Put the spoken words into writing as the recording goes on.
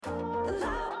Hello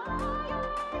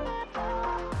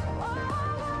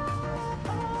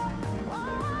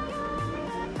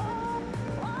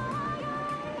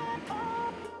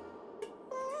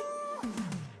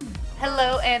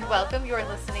and welcome. You're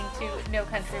listening to No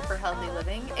Country for Healthy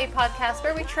Living, a podcast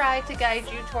where we try to guide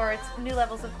you towards new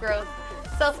levels of growth,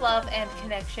 self-love, and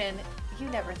connection you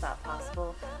never thought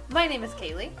possible. My name is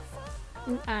Kaylee.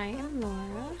 And I am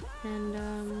Laura,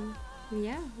 and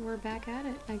yeah, we're back at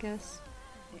it, I guess.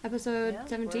 Episode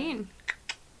 17.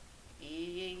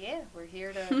 Yeah, we're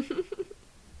here to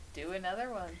do another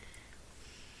one.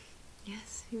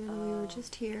 Yes, even though we were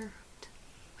just here.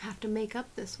 Have to make up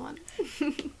this one.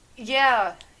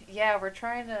 Yeah, we're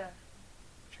trying to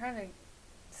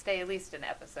stay at least an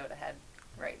episode ahead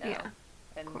right now. Yeah,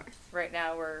 and of course. Right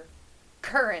now we're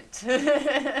current.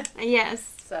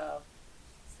 Yes. So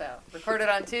recorded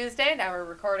on Tuesday. Now we're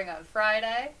recording on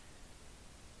Friday.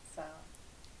 So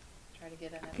try to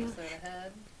get an episode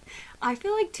ahead. I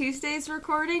feel like Tuesday's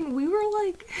recording, we were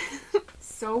like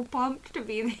so pumped to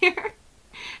be there.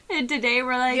 And today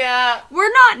we're like,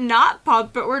 we're not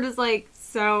pumped, but we're just like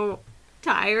so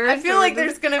tired. I feel like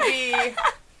there's going to be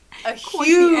a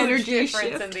huge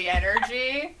difference in the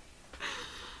energy.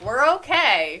 We're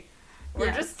okay.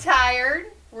 We're just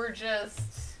tired. We're just,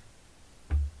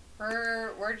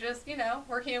 you know,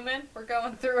 we're human. We're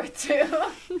going through it too.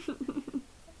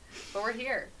 But we're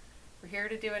here. We're here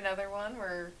to do another one.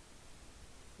 We've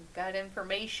got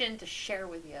information to share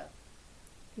with you.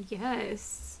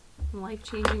 Yes.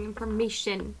 Life-changing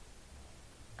information.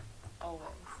 Always.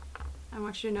 I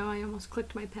want you to know I almost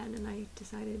clicked my pen and I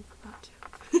decided not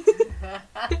to.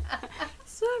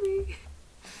 Sorry.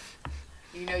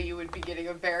 You know you would be getting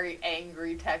a very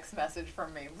angry text message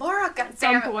from me. Laura, goddammit. At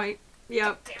some point.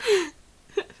 Yep.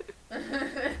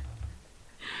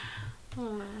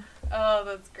 Oh,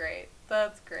 that's great.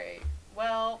 That's great.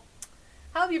 Well,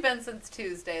 how have you been since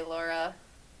Tuesday, Laura?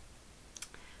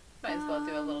 Might as well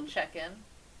do a little check-in.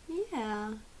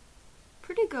 Yeah.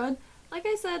 Pretty good. Like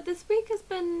I said, this week has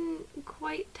been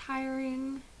quite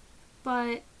tiring,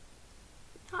 but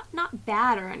not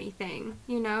bad or anything.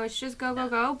 You know, it's just go,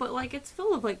 but like it's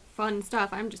full of like fun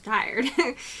stuff. I'm just tired.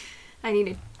 I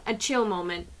need a chill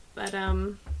moment, but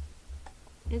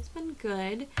it's been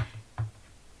good.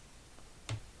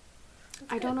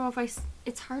 I don't know if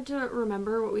it's hard to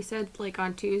remember what we said like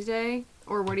on Tuesday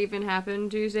or what even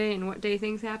happened Tuesday and what day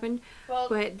things happened. Well,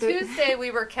 but Tuesday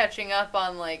we were catching up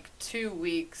on like 2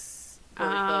 weeks worth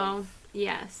of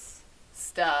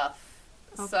stuff.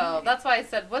 Okay. So that's why I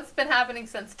said, what's been happening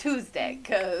since Tuesday?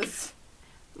 Because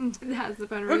who cares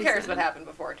what happened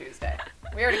before Tuesday?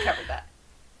 We already covered that.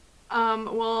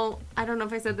 Well, I don't know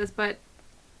if I said this, but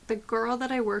the girl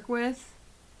that I work with,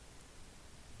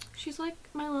 she's like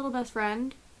my little best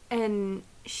friend, and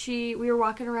we were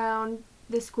walking around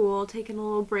the school taking a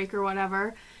little break or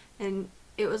whatever, and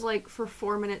it was like for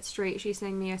 4 minutes straight she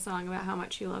sang me a song about how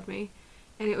much she loved me,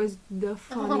 and it was the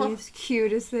funniest,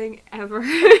 cutest thing ever.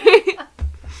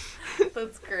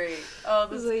 That's great. Oh,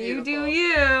 that's beautiful. You do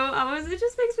you. It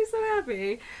just makes me so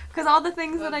happy. Because all the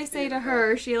things that I say to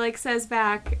her, she like says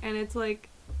back, and it's like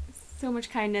so much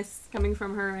kindness coming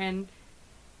from her, and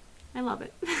I love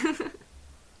it.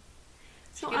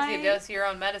 She gives you a dose of your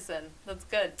own medicine. That's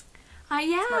good.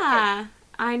 Yeah.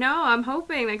 I know. I'm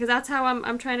hoping, because that's how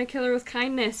I'm trying to kill her with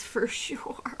kindness for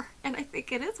sure. And I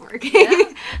think it is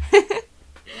working.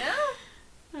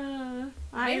 Yeah.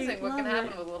 Amazing what can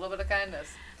happen with a little bit of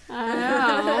kindness. I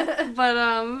know. But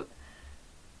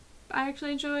I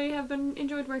actually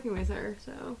enjoyed working with her.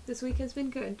 So this week has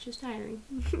been good. Just tiring.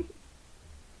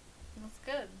 That's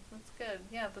good.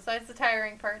 Yeah. Besides the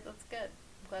tiring part, that's good.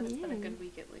 I'm glad it's been a good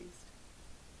week at least.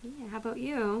 Yeah, how about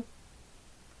you?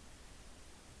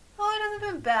 Oh, it hasn't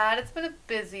been bad. It's been a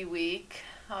busy week.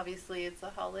 Obviously, it's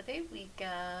a holiday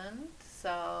weekend,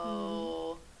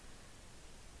 so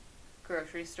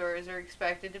grocery stores are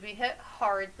expected to be hit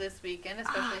hard this weekend,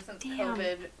 especially since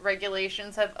COVID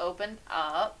regulations have opened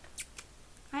up.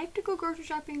 I have to go grocery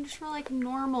shopping just for, like,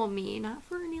 normal me, not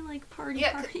for any, like, partying.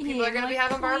 Yeah, people are going to be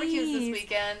having barbecues this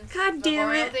weekend. God damn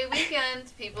Memorial Day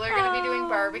weekend. People are going to be doing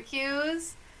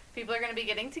barbecues. People are going to be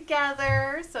getting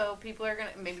together, so people are going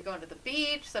to maybe going to the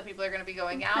beach, so people are going to be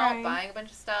going out, buying a bunch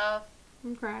of stuff.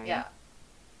 I'm crying. Yeah.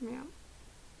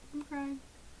 I'm crying.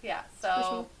 Yeah,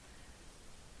 so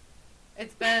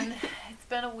it's been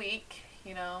a week,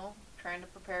 you know, trying to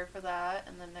prepare for that,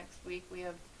 and then next week we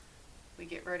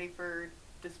get ready for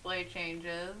display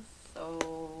changes,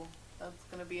 so that's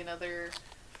going to be another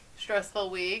stressful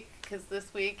week, because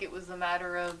this week it was a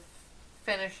matter of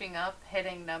finishing up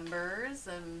hitting numbers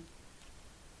and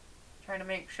trying to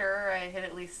make sure I hit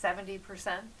at least 70%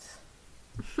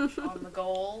 on the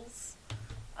goals.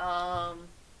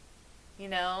 You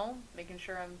know, making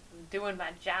sure I'm doing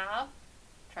my job.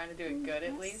 Trying to do it good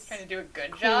at least. Trying to do a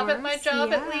good job at my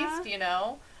job at least, you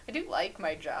know. I do like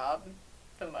my job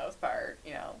for the most part,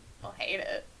 you know. I'll hate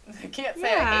it. I can't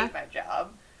say I hate my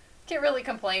job. Can't really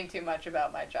complain too much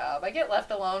about my job. I get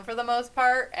left alone for the most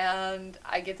part, and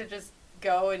I get to just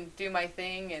go and do my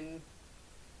thing, and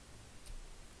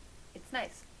it's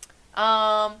nice.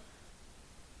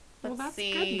 Let's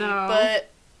see. Good, though. But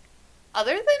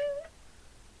other than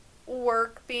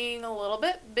work being a little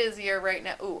bit busier right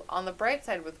now. Ooh, on the bright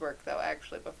side with work though,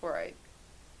 actually,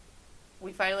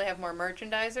 we finally have more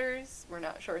merchandisers. We're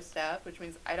not short-staffed, which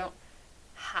means I don't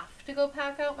have to go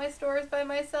pack out my stores by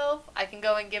myself. I can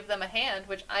go and give them a hand,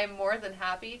 which I'm more than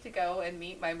happy to go and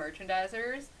meet my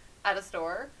merchandisers at a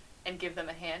store and give them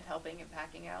a hand helping and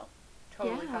packing out.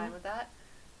 Totally fine with that.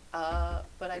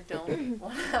 But I don't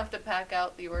want to have to pack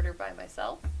out the order by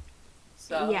myself.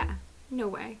 So yeah, no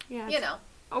way. Yeah, you know,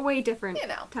 a way different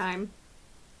time.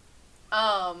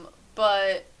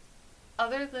 But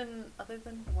other than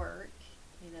work,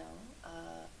 you know,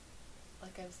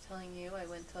 like I was telling you, I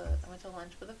went to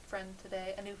lunch with a friend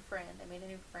today, a new friend. I made a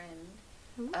new friend.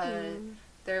 I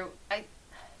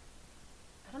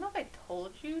don't know if I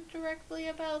told you directly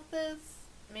about this.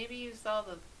 Maybe you saw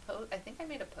the post. I think I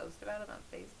made a post about it on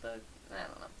Facebook. I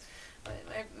don't know.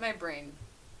 My brain,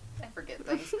 I forget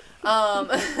things.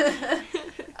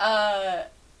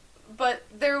 But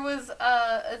there was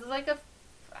it's like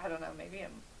I don't know, maybe a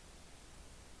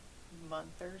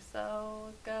month or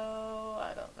so ago.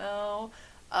 I don't know.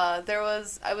 I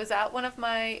was at one of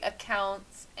my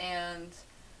accounts and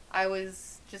I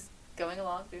was just going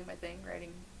along doing my thing,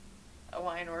 writing a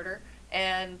wine order,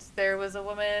 and there was a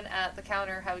woman at the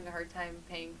counter having a hard time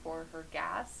paying for her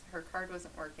gas. Her card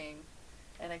wasn't working,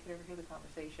 and I could overhear the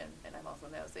conversation, and I'm also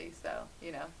nosy, so,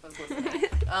 you know, I was listening.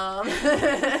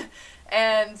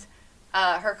 And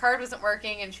her card wasn't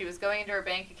working, and she was going into her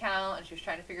bank account, and she was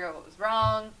trying to figure out what was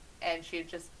wrong, and she had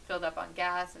just filled up on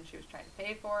gas, and she was trying to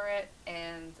pay for it,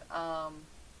 and,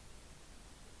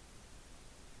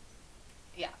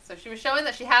 yeah, so she was showing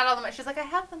that she had all the money. She's like, I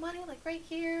have the money, like, right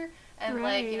here. And,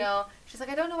 like, you know, she's like,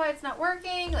 I don't know why it's not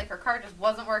working. Like, her card just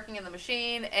wasn't working in the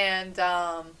machine. And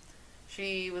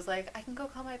she was like, I can go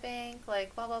call my bank,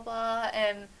 like, blah, blah, blah.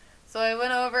 And so I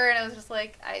went over, and I was just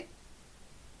like,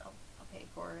 I'll pay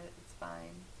for it. It's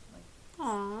fine. Like,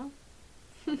 aww.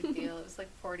 no big deal. It was like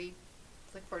 $45,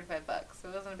 so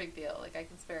it wasn't a big deal. Like, I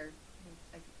can spare,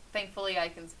 thankfully I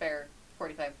can spare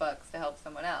 $45 to help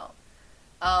someone out.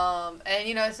 And,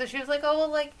 you know, so she was like, oh, well,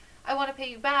 like, I want to pay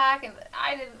you back, and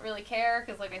I didn't really care,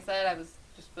 because, like I said, I was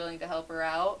just willing to help her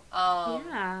out.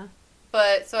 Yeah.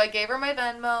 But, so I gave her my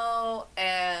Venmo,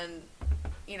 and,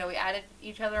 you know, we added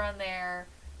each other on there,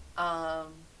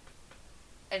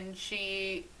 and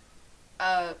she,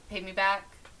 paid me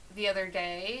back the other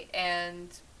day, and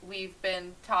we've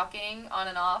been talking on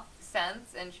and off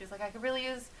since, and she was like, I could really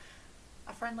use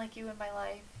a friend like you in my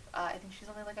life. I think she's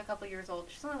only like a couple years old.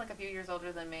 She's only like a few years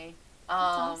older than me.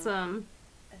 That's awesome.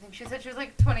 I think she said she was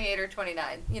like 28 or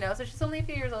 29, you know, so she's only a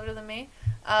few years older than me.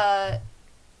 But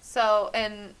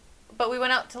we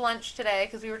went out to lunch today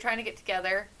because we were trying to get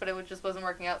together, but it just wasn't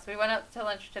working out. So we went out to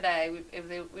lunch today.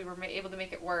 We were able to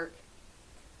make it work.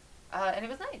 And it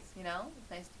was nice, you know. It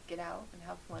was nice to get out and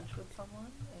have lunch with someone.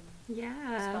 And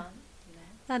yeah. It was fun, you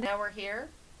know. Now we're here,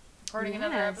 recording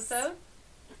another episode.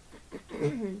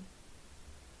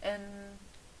 And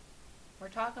we're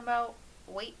talking about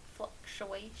weight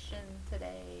fluctuation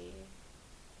today.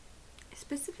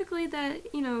 Specifically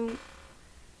that, you know,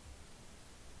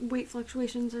 weight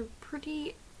fluctuations are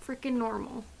pretty freaking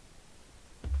normal.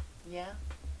 Yeah.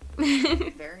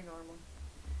 Very normal.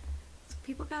 So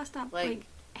people gotta stop, like,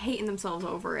 hating themselves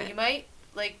over it. You might,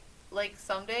 like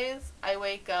some days I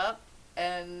wake up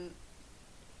and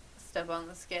step on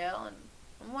the scale and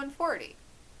I'm 140.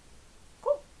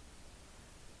 Cool.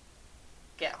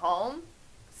 Get home,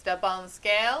 step on the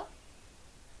scale,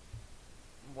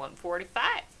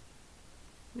 145.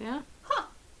 Yeah. Huh.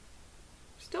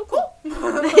 Still cool.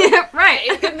 Yeah, right. I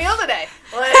ate a good meal today.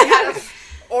 Like,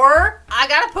 or I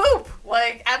gotta poop.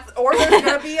 Like, or there's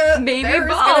gonna be a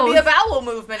bowel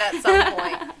movement at some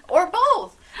point, or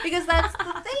both. Because that's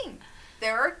the thing.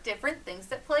 There are different things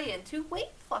that play into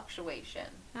weight fluctuation.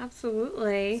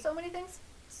 Absolutely. So many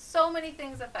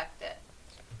things affect it.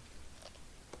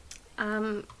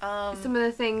 Some of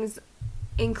the things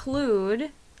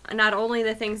include not only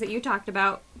the things that you talked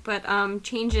about, but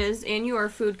changes in your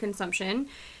food consumption.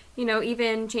 You know,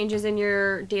 even changes in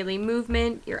your daily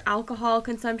movement, your alcohol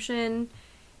consumption.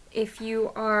 If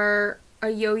you are a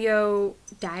yo-yo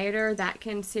dieter, that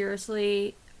can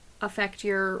seriously affect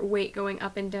your weight going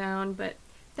up and down, but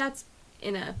that's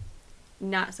in a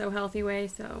not so healthy way,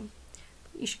 so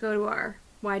you should go to our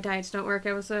Why Diets Don't Work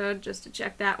episode just to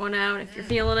check that one out if you're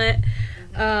feeling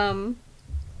it.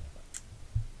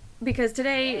 Because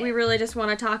today we really just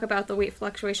want to talk about the weight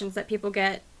fluctuations that people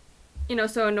get,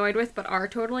 so annoyed with, but are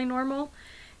totally normal.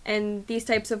 And these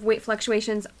types of weight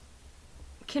fluctuations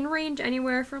can range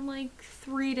anywhere from like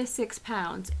 3 to 6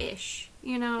 pounds ish.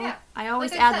 Yeah. I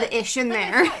always Like I add said, the ish in like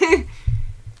I there. said.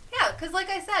 Yeah, because like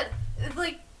I said,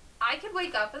 like I could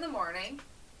wake up in the morning,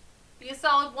 be a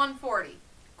solid 140,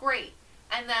 great,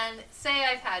 and then say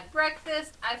I've had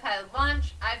breakfast, I've had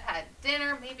lunch, I've had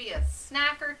dinner, maybe a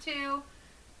snack or two.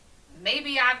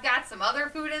 Maybe I've got some other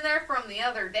food in there from the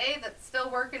other day that's still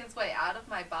working its way out of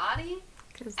my body.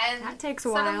 Because And that takes a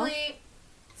while. suddenly,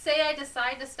 say I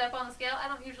decide to step on the scale. I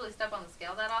don't usually step on the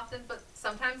scale that often, but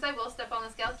sometimes I will step on the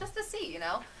scale just to see,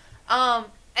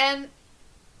 And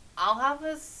I'll have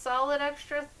a solid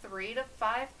extra 3 to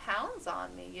 5 pounds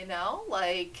on me,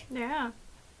 Like, Yeah.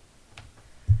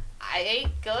 I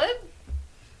ate good,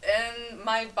 and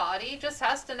my body just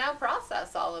has to now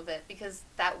process all of it because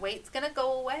that weight's going to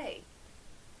go away.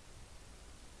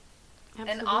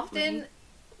 Absolutely. And often,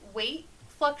 weight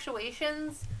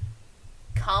fluctuations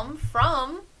come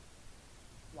from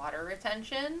water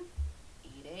retention,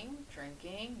 eating,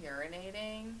 drinking,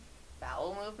 urinating,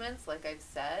 bowel movements, like I've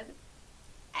said.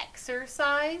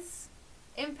 Exercise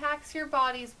impacts your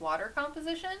body's water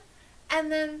composition,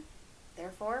 and then,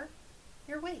 therefore,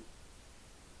 your weight.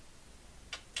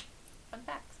 Fun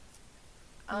facts.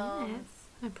 Yes.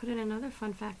 I put in another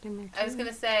fun fact in there, too. I was going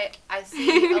to say, I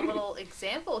see a little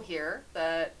example here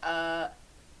that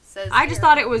says I just here-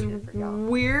 thought it was Here for y'all.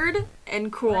 weird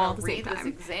and cool I'm at the gonna same read time. this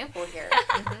example here.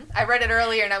 I read it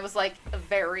earlier and I was like,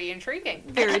 very intriguing.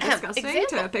 Very disgusting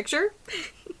Example. to picture.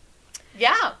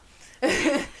 Yeah.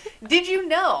 Did you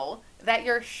know that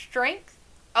your strength...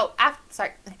 Oh,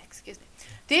 excuse me.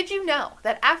 Did you know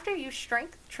that after you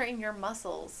strength train your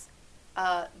muscles,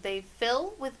 they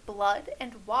fill with blood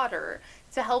and water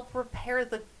to help repair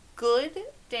the good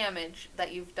damage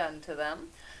that you've done to them?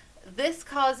 This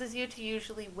causes you to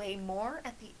usually weigh more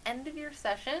at the end of your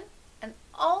session. And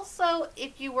also,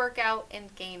 if you work out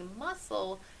and gain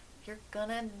muscle, you're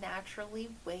gonna naturally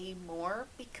weigh more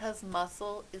because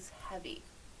muscle is heavy.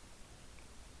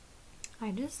 I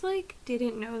just,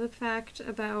 didn't know the fact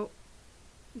about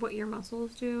what your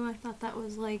muscles do. I thought that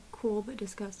was, cool but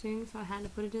disgusting, so I had to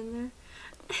put it in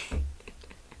there.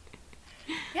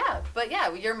 Yeah, but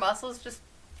yeah, your muscles just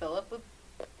fill up with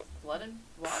blood and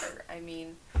water. I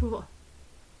mean, Cool.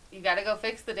 you gotta go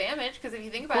fix the damage, because if you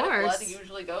think about it, blood course.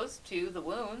 usually goes to the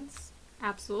wounds to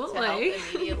help Absolutely.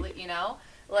 immediately,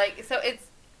 so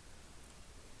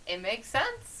it makes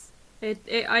sense. It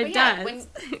But yeah, does.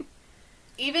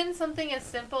 Even something as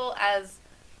simple as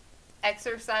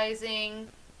exercising,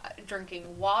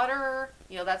 drinking water,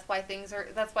 that's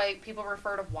why people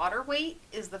refer to water weight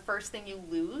is the first thing you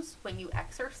lose when you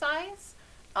exercise.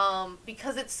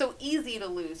 Because it's so easy to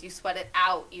lose. You sweat it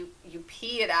out, you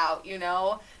pee it out,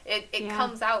 it Yeah.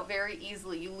 comes out very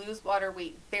easily. You lose water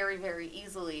weight very, very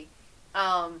easily.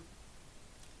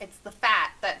 It's the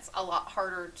fat that's a lot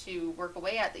harder to work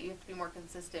away at that you have to be more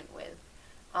consistent with.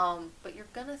 But you're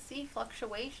gonna see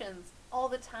fluctuations all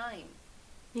the time.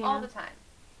 Yeah. All the time.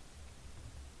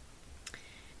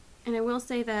 And I will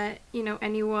say that,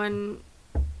 anyone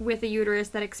with a uterus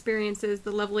that experiences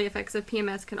the lovely effects of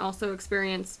PMS can also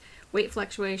experience weight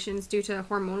fluctuations due to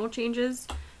hormonal changes,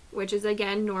 which is,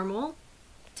 again, normal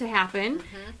to happen.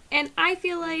 Mm-hmm. And I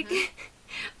feel like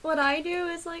what I do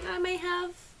is, I may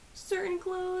have certain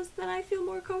clothes that I feel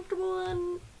more comfortable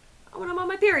in when I'm on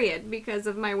my period because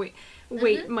of my weight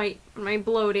my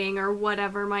bloating or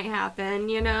whatever might happen,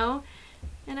 And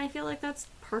I feel like that's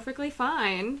perfectly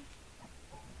fine.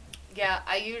 Yeah,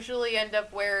 I usually end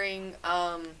up wearing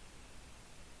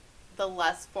the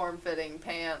less form-fitting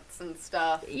pants and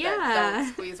stuff that Yeah. don't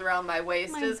squeeze around my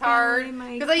waist My as hard. belly,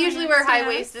 my Because I usually wear pants,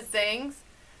 high-waisted yes. things.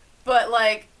 But,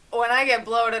 when I get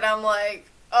bloated, I'm like,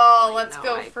 oh, let's know,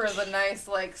 go for the nice,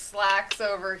 slacks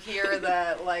over here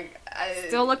that,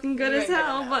 Still looking good you as ain't gonna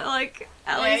hell, know. but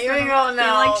at Yeah, least you I ain't don't gonna feel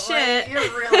know. like shit.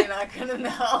 You're really not gonna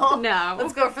know. No.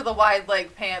 Let's go for the wide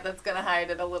leg pant that's gonna hide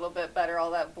it a little bit better,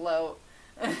 all that bloat.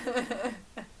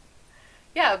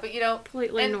 Yeah, but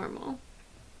Completely and normal.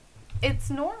 it's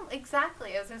normal.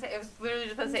 Exactly. I was gonna say, it was literally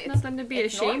just gonna say, There's nothing to be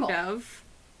it's ashamed normal. of.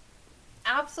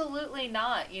 Absolutely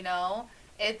not.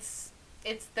 It's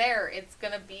there. It's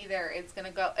gonna be there. It's gonna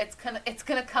go. It's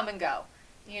gonna come and go.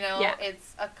 Yeah.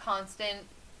 It's a constant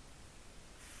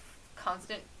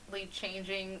drastically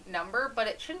changing number, but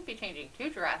it shouldn't be changing too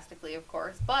drastically, of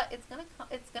course. But it's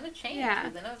gonna change. Yeah.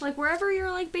 Like wherever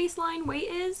your like baseline weight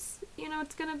is, you know,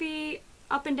 it's gonna be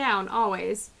up and down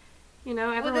always. You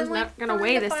know, everyone's not gonna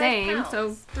weigh the same. Pounds.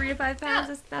 So 3 to 5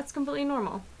 pounds, that's completely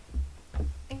normal.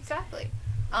 Exactly.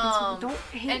 So don't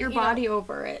hate your body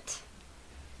over it.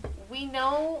 We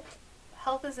know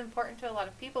health is important to a lot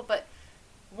of people, but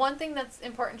one thing that's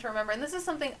important to remember, and this is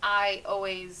something I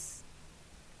always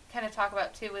kind of talk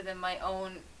about too within my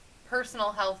own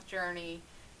personal health journey,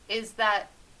 is that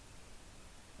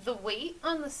the weight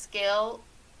on the scale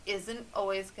isn't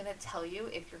always going to tell you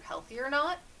if you're healthy or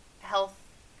not. Health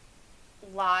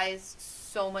lies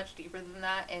so much deeper than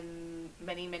that in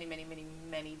many, many, many, many,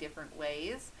 many different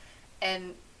ways.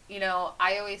 And, you know,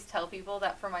 I always tell people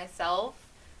that for myself,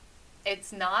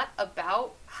 it's not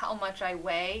about how much I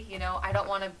weigh. You know, I don't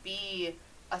want to be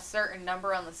a certain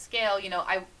number on the scale. You know,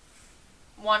 I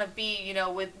want to be, you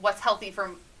know, with what's healthy for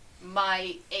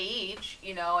my age,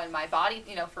 you know, and my body.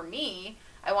 You know, for me,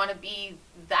 I want to be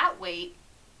that weight.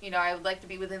 You know, I would like to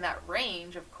be within that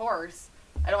range, of course.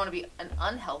 I don't want to be an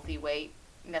unhealthy weight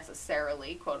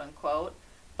necessarily, quote unquote.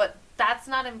 But that's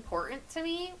not important to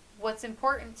me. What's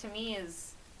important to me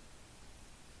is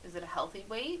it a healthy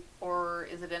weight or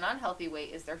is it an unhealthy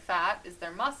weight? Is there fat? Is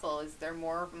there muscle? Is there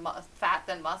more fat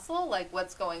than muscle? Like,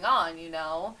 what's going on, you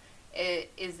know?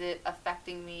 Is it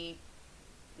affecting me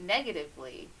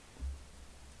negatively?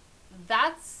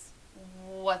 That's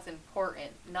what's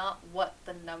important, not what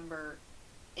the number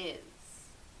is.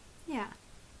 Yeah.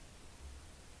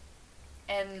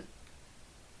 And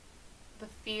the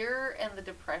fear and the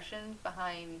depression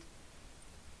behind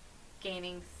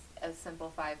gaining a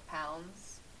simple 5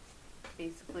 pounds,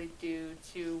 basically due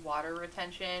to water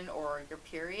retention or your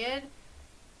period,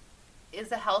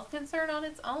 is a health concern on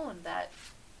its own that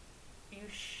you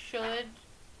should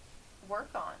work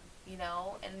on, you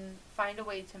know, and find a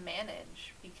way to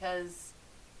manage, because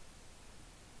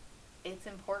it's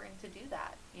important to do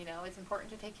that, you know. It's important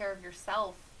to take care of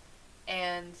yourself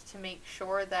and to make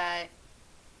sure that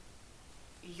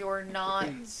you're not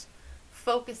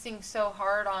focusing so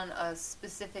hard on a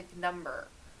specific number,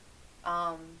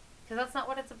 because that's not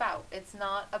what it's about. It's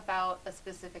not about a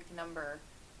specific number.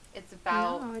 It's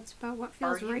about it's about what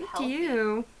feels right healthy? to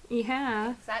you.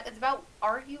 Yeah. Exactly. It's about,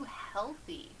 are you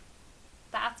healthy?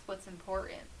 That's what's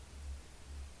important.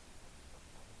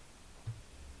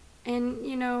 And,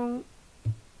 you know,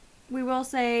 we will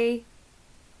say,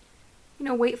 you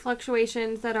know, weight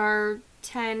fluctuations that are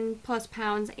 10 plus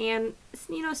pounds and,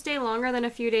 you know, stay longer than a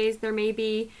few days. There may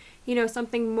be, you know,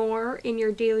 something more in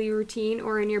your daily routine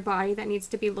or in your body that needs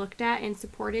to be looked at and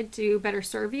supported to better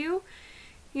serve you,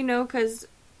 you know, because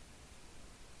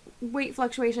weight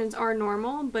fluctuations are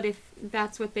normal, but if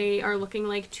that's what they are looking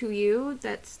like to you,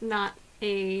 that's not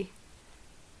a,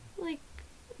 like,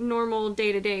 normal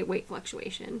day-to-day weight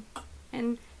fluctuation.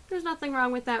 And there's nothing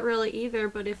wrong with that really either,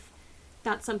 but if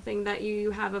that's something that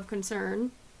you have of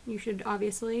concern, you should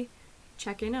obviously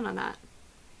check in on that.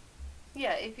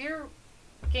 Yeah, if you're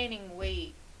gaining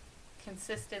weight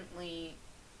consistently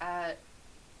at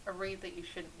a rate that you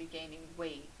shouldn't be gaining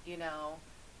weight, you know,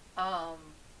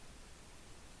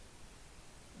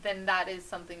 then that is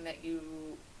something that you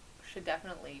should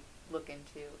definitely look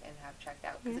into and have checked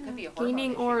out, because it could be a hormone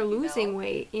gaining issue, or losing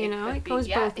weight, you know, it goes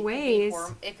both ways.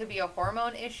 It could be a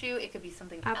hormone issue. It could be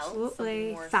something else. Absolutely.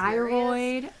 Something more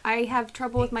Thyroid. serious. I have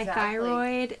trouble with my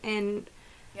thyroid, and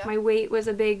Yep. my weight was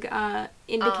a big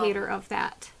indicator of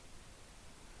that.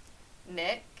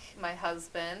 Nick, my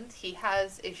husband, he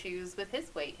has issues with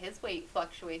his weight. His weight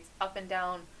fluctuates up and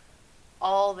down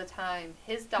all the time.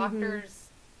 His doctors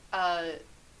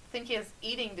think he has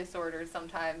eating disorders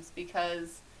sometimes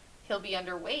because he'll be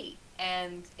underweight,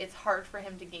 and it's hard for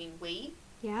him to gain weight.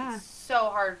 Yeah. It's so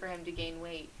hard for him to gain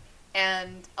weight.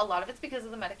 And a lot of it's because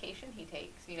of the medication he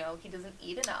takes. You know, he doesn't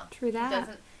eat enough. True that.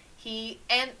 He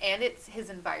doesn't, and it's his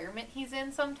environment he's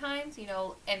in sometimes, you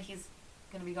know, and he's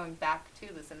going to be going back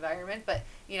to this environment, but,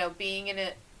 you know, being in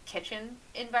a kitchen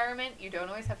environment, you don't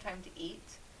always have time to eat.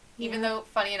 Even though,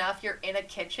 funny enough, you're in a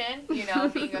kitchen, you know,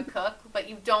 being a cook, but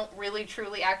you don't really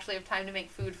truly actually have time to make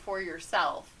food for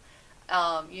yourself,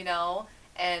 you know,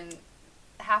 and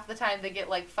half the time they get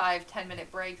like 5-10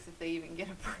 minute breaks if they even get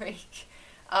a break.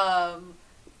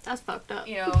 That's fucked up.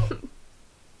 You know,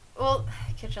 well,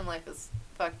 kitchen life is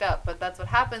fucked up, but that's what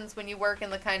happens when you work in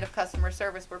the kind of customer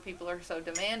service where people are so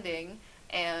demanding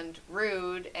and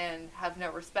rude and have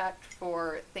no respect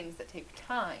for things that take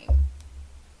time.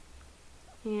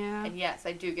 Yeah. And yes,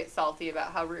 I do get salty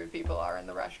about how rude people are in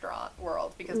the restaurant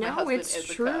world, because my No, husband it's is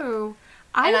a true. cook.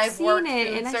 And I've I've seen worked it,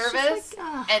 food and service, it's just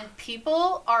like, and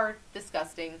people are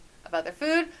disgusting. about their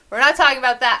food. We're not talking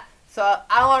about that. So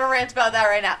I don't want to rant about that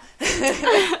right now.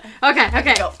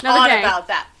 Okay. Go Another on day. about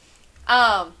that.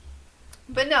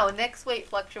 But no, Nick's weight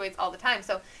fluctuates all the time.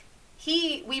 So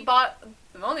the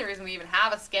only reason we even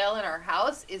have a scale in our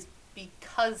house is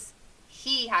because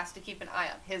he has to keep an eye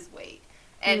on his weight.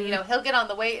 And, he'll get on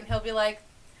the weight and he'll be like,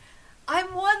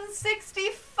 I'm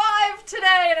 165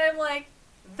 today. And I'm like,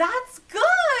 that's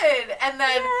good. And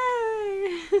then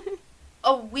Yay.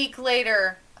 a week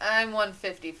later, I'm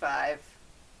 155.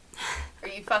 Are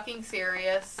you fucking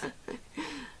serious?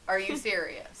 Are you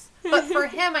serious? But for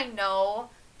him, I know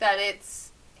that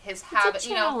it's his habit. It's a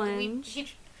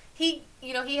challenge. He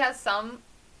has some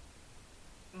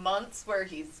months where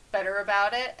he's better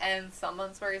about it and some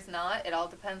months where he's not. It all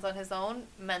depends on his own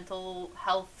mental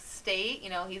health state.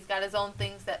 He's got his own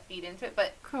things that feed into it.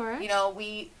 But, Of course.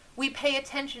 we pay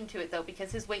attention to it, though,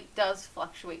 because his weight does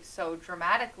fluctuate so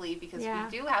dramatically because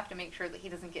we do have to make sure that he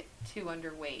doesn't get too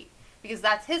underweight. Because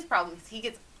that's his problem, is he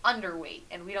gets underweight,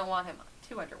 and we don't want him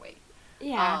too underweight.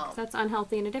 Yeah, 'cause that's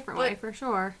unhealthy in a different way, for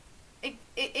sure.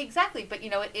 Exactly, but,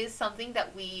 it is something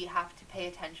that we have to pay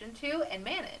attention to and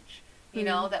manage.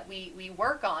 That we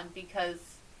work on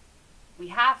because we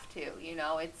have to,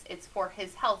 it's for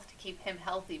his health to keep him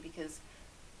healthy, because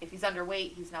if he's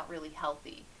underweight, he's not really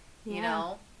healthy,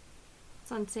 It's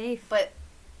unsafe. But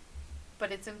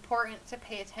it's important to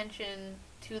pay attention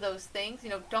to those things.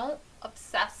 Don't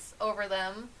obsess over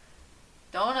them.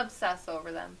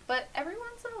 But every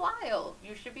once in a while,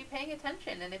 you should be paying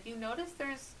attention. And if you notice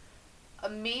there's a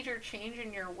major change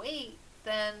in your weight,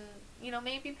 then,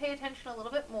 maybe pay attention a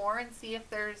little bit more and see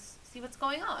what's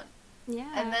going on.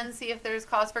 Yeah. And then see if there's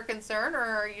cause for concern, or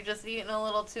are you just eating a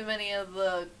little too many of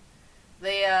the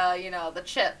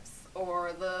chips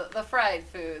or the fried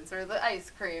foods or the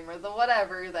ice cream or the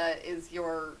whatever that is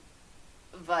your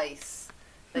vice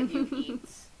that you eat,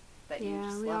 that you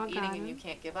just love eating and you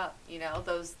can't give up.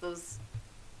 Those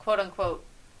quote unquote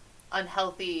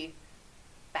unhealthy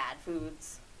bad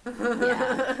foods.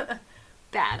 Yeah.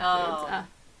 Bad foods.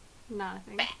 Not a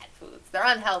thing. Bad foods. They're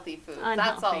unhealthy foods.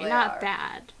 That's all they not are.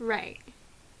 bad. Right.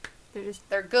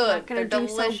 They're good. Not gonna They're do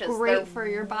delicious. so great They're for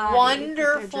your body.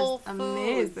 Wonderful They're just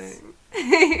foods. amazing.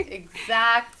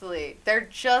 Exactly. They're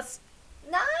just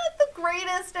not the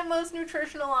greatest and most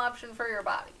nutritional option for your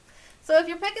body. So if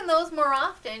you're picking those more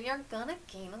often, you're gonna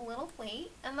gain a little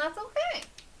weight, and that's okay.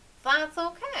 That's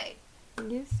okay.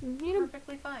 Just,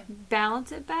 Perfectly fine.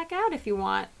 balance it back out if you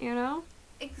want,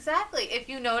 Exactly. If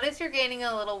you notice you're gaining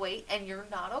a little weight and you're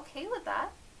not okay with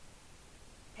that,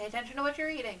 pay attention to what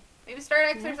you're eating. Maybe start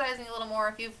exercising a little more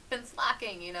if you've been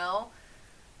slacking,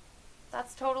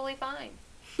 That's totally fine.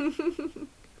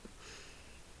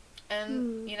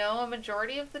 And, a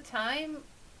majority of the time,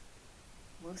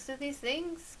 most of these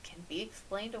things can be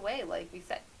explained away, like we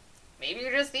said. Maybe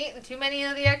you're just eating too many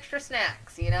of the extra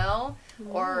snacks,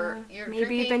 Or you're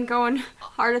maybe you've been going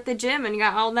hard at the gym and you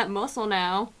got all that muscle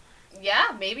now.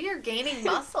 Yeah, maybe you're gaining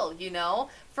muscle,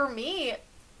 For me,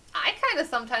 I kind of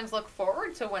sometimes look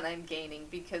forward to when I'm gaining,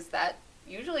 because that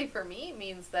usually for me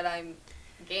means that I'm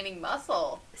gaining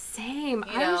muscle. Same.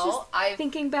 I was just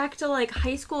thinking back to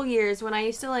high school years when I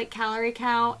used to calorie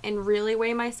count and really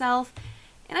weigh myself.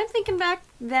 And I'm thinking back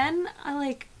then,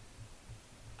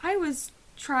 I was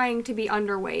trying to be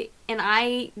underweight, and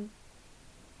I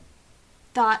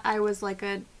thought I was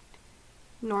a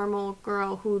normal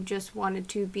girl who just wanted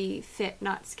to be fit,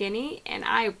 not skinny, and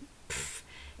I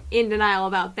in denial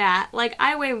about that.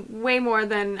 I weigh way more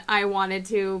than I wanted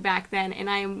to back then, and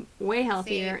I'm way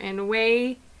healthier and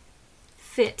way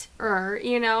fitter,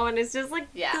 and it's just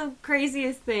the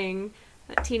craziest thing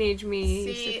that teenage me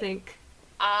used to think.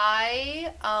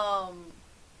 I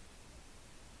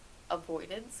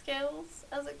avoided scales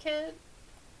as a kid.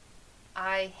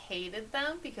 I hated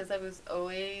them because I was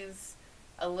always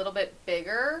a little bit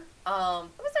bigger. I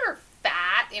was never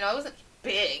fat, I wasn't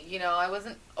big, I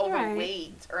wasn't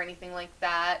overweight or anything like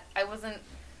that. I wasn't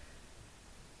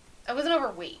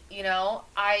overweight,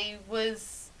 I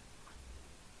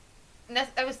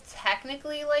was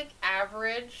technically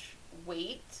average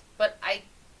weight, but I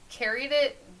carried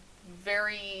it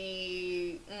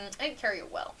I didn't carry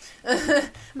it well. But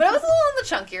I was a little on the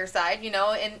chunkier side,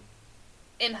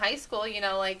 in high school,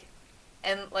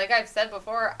 and like I've said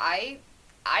before, I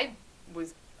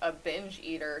was a binge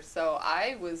eater, so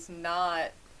I was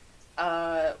not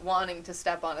wanting to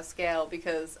step on a scale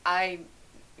because I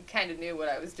kind of knew what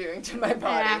I was doing to my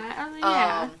body.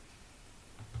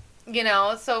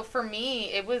 So for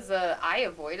me, it was I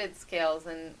avoided scales,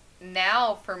 and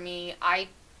now for me, I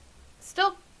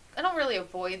don't really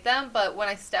avoid them, but when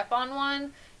I step on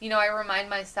one, I remind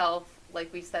myself,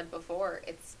 like we said before,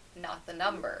 not the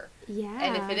number. Yeah.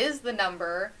 And if it is the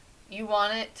number, you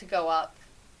want it to go up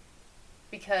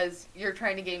because you're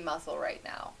trying to gain muscle right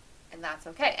now. And that's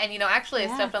okay. And, actually,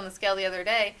 I stepped on the scale the other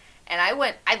day, and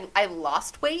I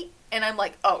lost weight, and I'm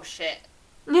like, oh, shit.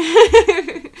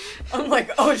 I'm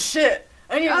like, oh, shit.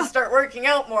 I need to start working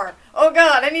out more. Oh,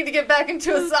 God, I need to get back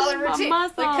into a solid routine.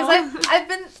 Because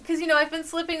I've been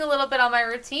slipping a little bit on my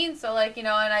routine. So, and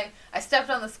I stepped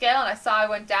on the scale, and I saw I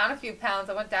went down a few pounds.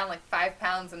 I went down, 5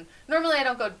 pounds. And normally I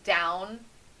don't go down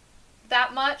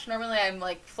that much. Normally I'm,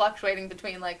 fluctuating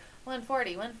between,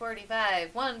 140,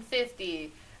 145,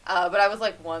 150. But I was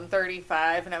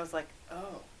 135, and I was like,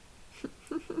 oh,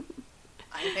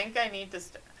 I think I need to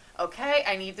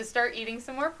I need to start eating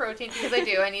some more protein, because I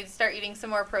do. I need to start eating some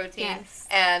more protein, yes.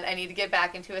 And I need to get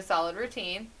back into a solid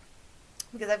routine,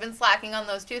 because I've been slacking on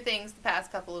those 2 things the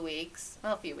past couple of weeks.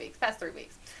 Well, a few weeks, past 3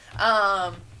 weeks.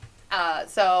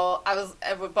 So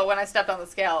but when I stepped on the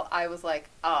scale, I was like,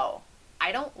 oh,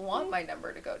 I don't want my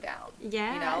number to go down.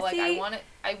 Yeah.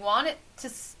 I want it to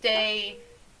stay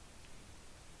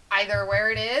either where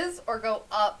it is or go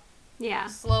up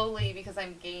slowly, because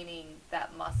I'm gaining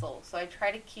that muscle. So I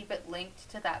try to keep it linked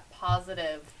to that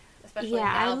positive, especially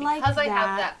now, because I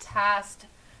have that task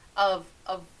of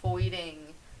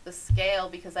avoiding the scale,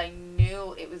 because I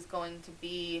knew it was going to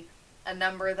be a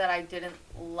number that I didn't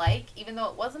like, even though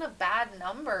it wasn't a bad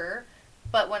number.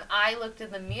 But when I looked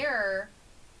in the mirror,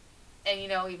 and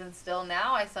even still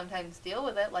now, I sometimes deal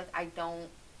with it,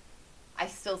 I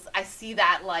see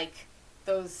that,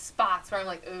 those spots where I'm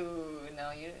like, ooh, no,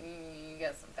 you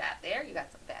got some fat there, you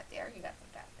got some fat there, you got some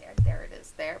fat there, there it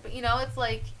is there. But, it's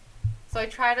so I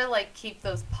try to, keep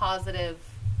those positive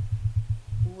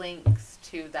links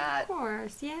to that. Of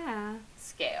course, yeah.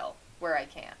 Scale where I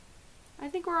can. I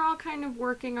think we're all kind of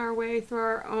working our way through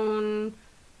our own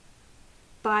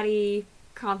body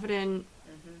confident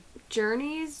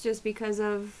journeys, just because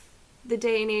of the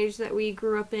day and age that we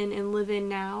grew up in and live in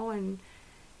now. And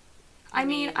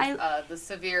the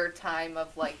severe time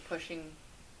of pushing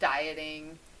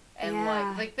dieting, and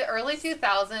the early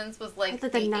 2000s was the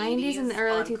 90s and the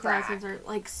early 2000s are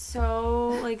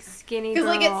so skinny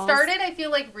girls. Because it started, I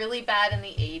feel really bad in the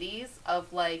 80s of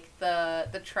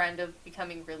the trend of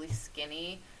becoming really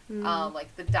skinny,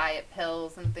 the diet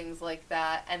pills and things like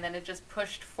that, and then it just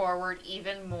pushed forward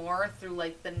even more through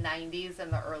the 90s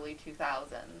and the early 2000s.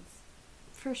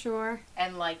 For sure.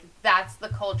 And that's the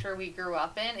culture we grew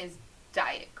up in, is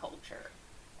diet culture.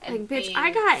 And bitch,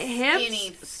 I got hips,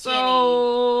 skinny,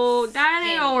 so that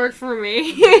ain't gonna work for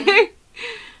me. Mm-hmm.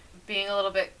 Being a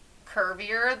little bit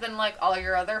curvier than all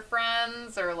your other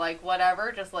friends, or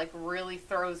whatever, just really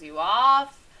throws you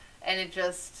off, and it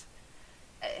just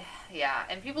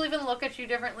and people even look at you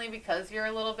differently because you're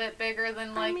a little bit bigger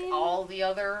than all the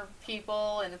other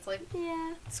people, and it's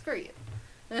screw you.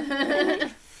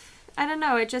 I don't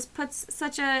know, it just puts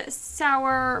such a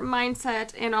sour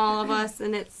mindset in all of us,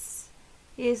 and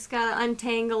you just gotta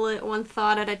untangle it one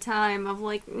thought at a time of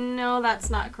no, that's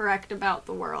not correct about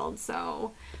the world,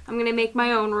 so I'm gonna make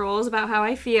my own rules about how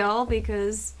I feel,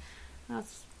 because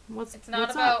that's it's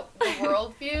not about the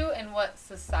worldview and what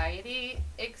society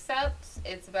accepts,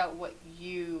 it's about what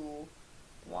you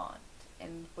want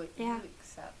and what you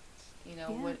accept,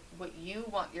 what you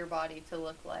want your body to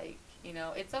look like.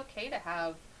 It's okay to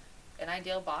have an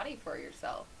ideal body for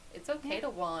yourself. It's okay to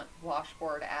want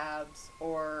washboard abs,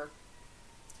 or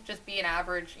to just be an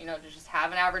average, to just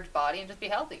have an average body and just be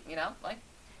healthy,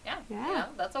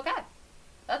 that's okay.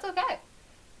 That's okay.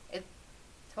 It's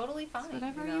totally fine. It's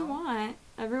whatever you want.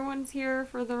 Everyone's here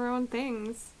for their own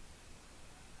things.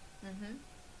 Mhm.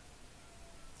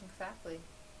 Exactly.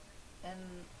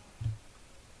 And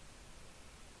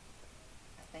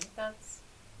I think that's...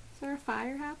 Is there a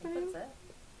fire happening? That's it.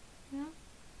 Yeah.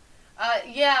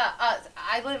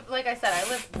 I live, like I said,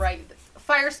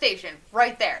 fire station,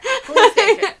 right there. Police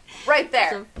station, right there.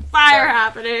 There's a fire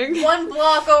happening. 1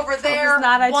 block over there,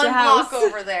 not at 1 your block house.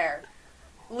 over there.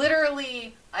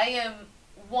 Literally, I am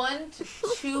 1 to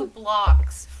 2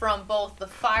 blocks from both the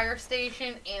fire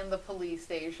station and the police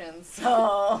station,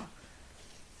 so...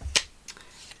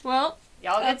 Well,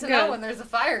 y'all get to good. know when there's a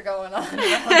fire going on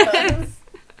around us.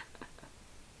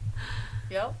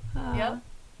 Yep.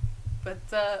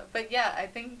 But yeah, I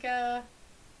think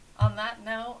on that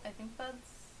note, I think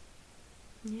that's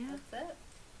it.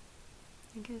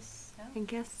 I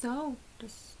guess so.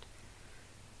 Just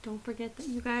don't forget that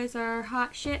you guys are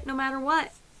hot shit no matter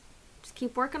what. Just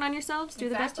keep working on yourselves, do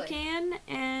the best you can,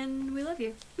 and we love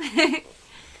you.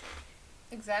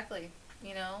 Exactly.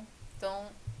 Don't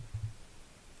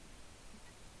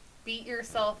beat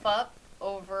yourself up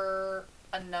over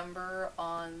a number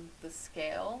on the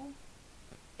scale.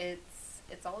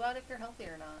 It's all about if you're healthy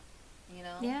or not. You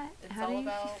know? Yeah. It's all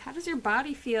about How does your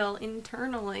body feel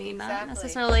internally? Not Exactly.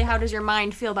 necessarily how does your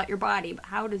mind feel about your body, but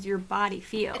how does your body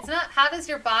feel? It's not how does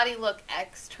your body look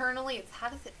externally, it's how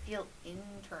does it feel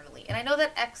internally. And I know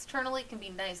that externally can be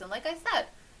nice. And like I said,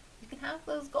 you can have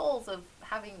those goals of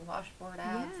having washboard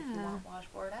abs if you Yeah. want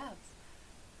washboard abs.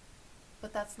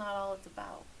 But that's not all it's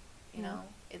about. You Yeah. know?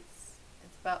 It's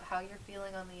about how you're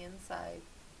feeling on the inside.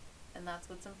 And that's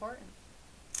what's important.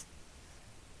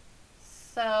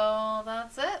 So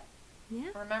that's it. Yeah.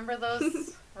 Remember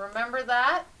those remember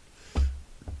that.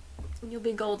 You'll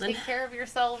be golden. Take care of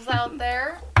yourselves out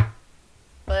there.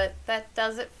 But that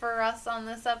does it for us on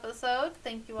this episode.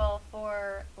 Thank you all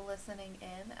for listening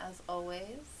in, as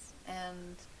always.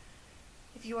 And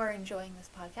if you are enjoying this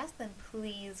podcast, then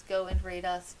please go and rate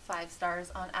us 5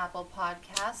 stars on Apple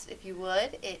Podcasts. If you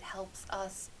would, it helps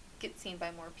us get seen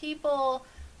by more people,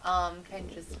 kind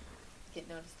of just get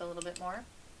noticed a little bit more.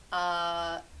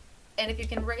 And if you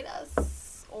can rate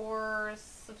us or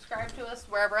subscribe to us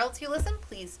wherever else you listen,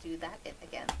 please do that. It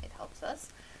helps us.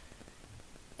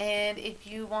 And if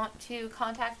you want to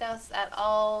contact us at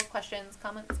all, questions,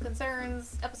 comments,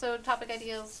 concerns, episode, topic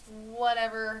ideas,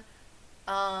 whatever,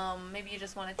 maybe you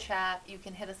just want to chat, you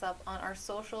can hit us up on our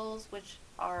socials, which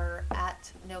are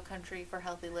at No Country for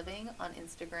Healthy Living on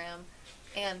Instagram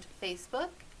and Facebook.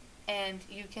 And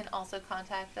you can also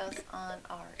contact us on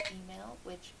our email,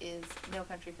 which is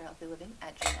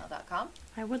nocountryforhealthyliving@gmail.com.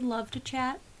 I would love to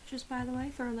chat, just by the way,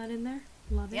 throwing that in there.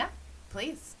 Love it. Yeah,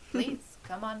 please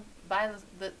come on by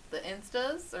the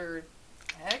Instas or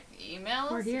heck, email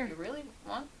us We're here. if you really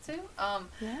want to.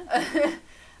 Yeah.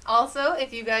 Also,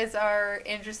 if you guys are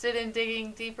interested in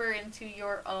digging deeper into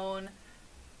your own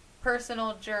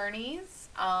personal journeys,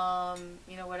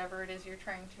 whatever it is you're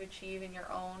trying to achieve in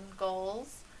your own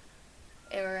goals,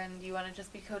 and you want to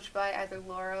just be coached by either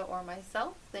Laura or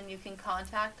myself, then you can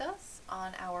contact us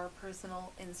on our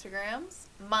personal Instagrams.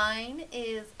 Mine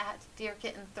is at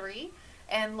DearKitten3,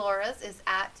 and Laura's is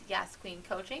at Yas Queen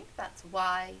Coaching. That's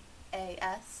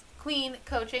YAS Queen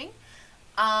Coaching.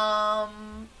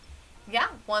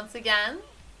 Once again,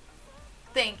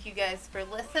 thank you guys for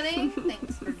listening.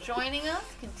 Thanks for joining us,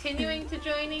 continuing to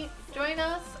join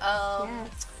us.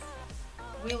 Yes.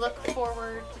 We look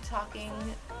forward to talking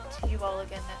to you all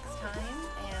again next time.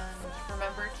 And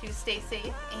remember to stay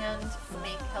safe and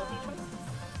make healthy choices.